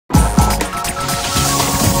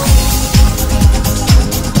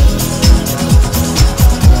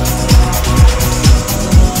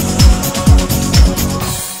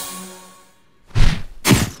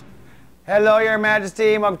Hello, Your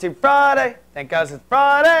Majesty. Welcome to Friday. Thank God it's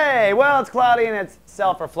Friday. Well, it's cloudy and it's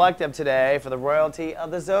self-reflective today for the royalty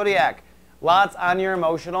of the zodiac. Lots on your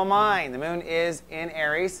emotional mind. The moon is in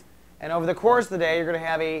Aries, and over the course of the day, you're going to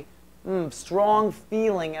have a strong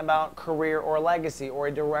feeling about career or legacy or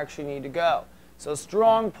a direction you need to go. So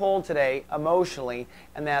strong pull today emotionally,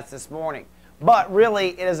 and that's this morning. But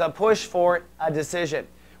really, it is a push for a decision.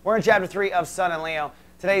 We're in Chapter 3 of Sun and Leo.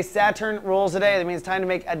 Today, Saturn rules the day. That means it's time to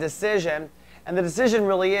make a decision. And the decision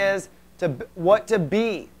really is what to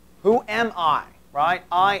be. Who am I, right?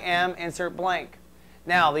 I am insert blank.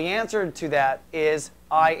 Now, the answer to that is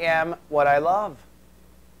I am what I love.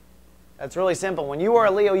 That's really simple. When you are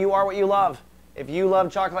a Leo, you are what you love. If you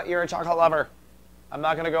love chocolate, you're a chocolate lover. I'm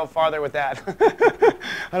not going to go farther with that.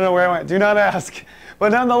 I don't know where I went. Do not ask.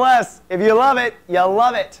 But nonetheless, if you love it, you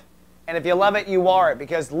love it. And if you love it, you are it.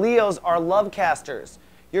 Because Leos are love casters.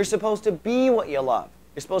 You're supposed to be what you love.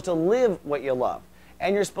 You're supposed to live what you love.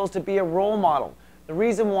 And you're supposed to be a role model. The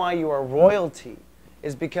reason why you are royalty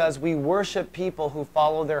is because we worship people who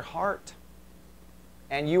follow their heart.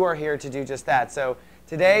 And you are here to do just that. So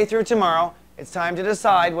today through tomorrow, it's time to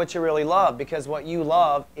decide what you really love, because what you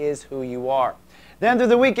love is who you are. Then through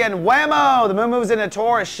the weekend, whammo! The moon moves into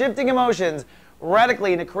Taurus, shifting emotions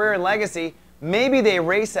radically into career and legacy. Maybe they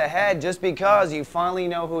race ahead just because you finally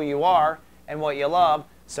know who you are and what you love.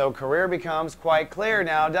 So career becomes quite clear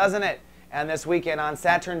now, doesn't it? And this weekend, on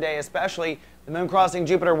Saturn Day especially, the moon crossing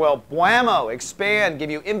Jupiter will whammo, expand, give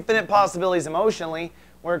you infinite possibilities emotionally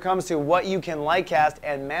when it comes to what you can cast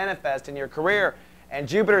and manifest in your career. And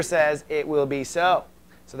Jupiter says it will be so.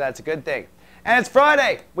 So that's a good thing. And it's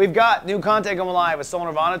Friday. We've got new content going live with Soul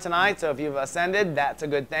Nirvana tonight. So if you've ascended, that's a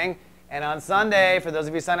good thing. And on Sunday, for those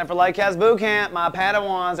of you signed up for Lightcast Bootcamp, my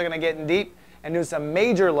Padawans are going to get in deep and do some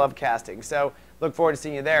major love casting. So look forward to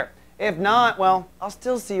seeing you there. If not, well, I'll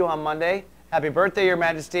still see you on Monday. Happy birthday, Your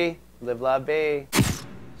Majesty. Live, love, be.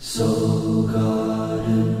 So God.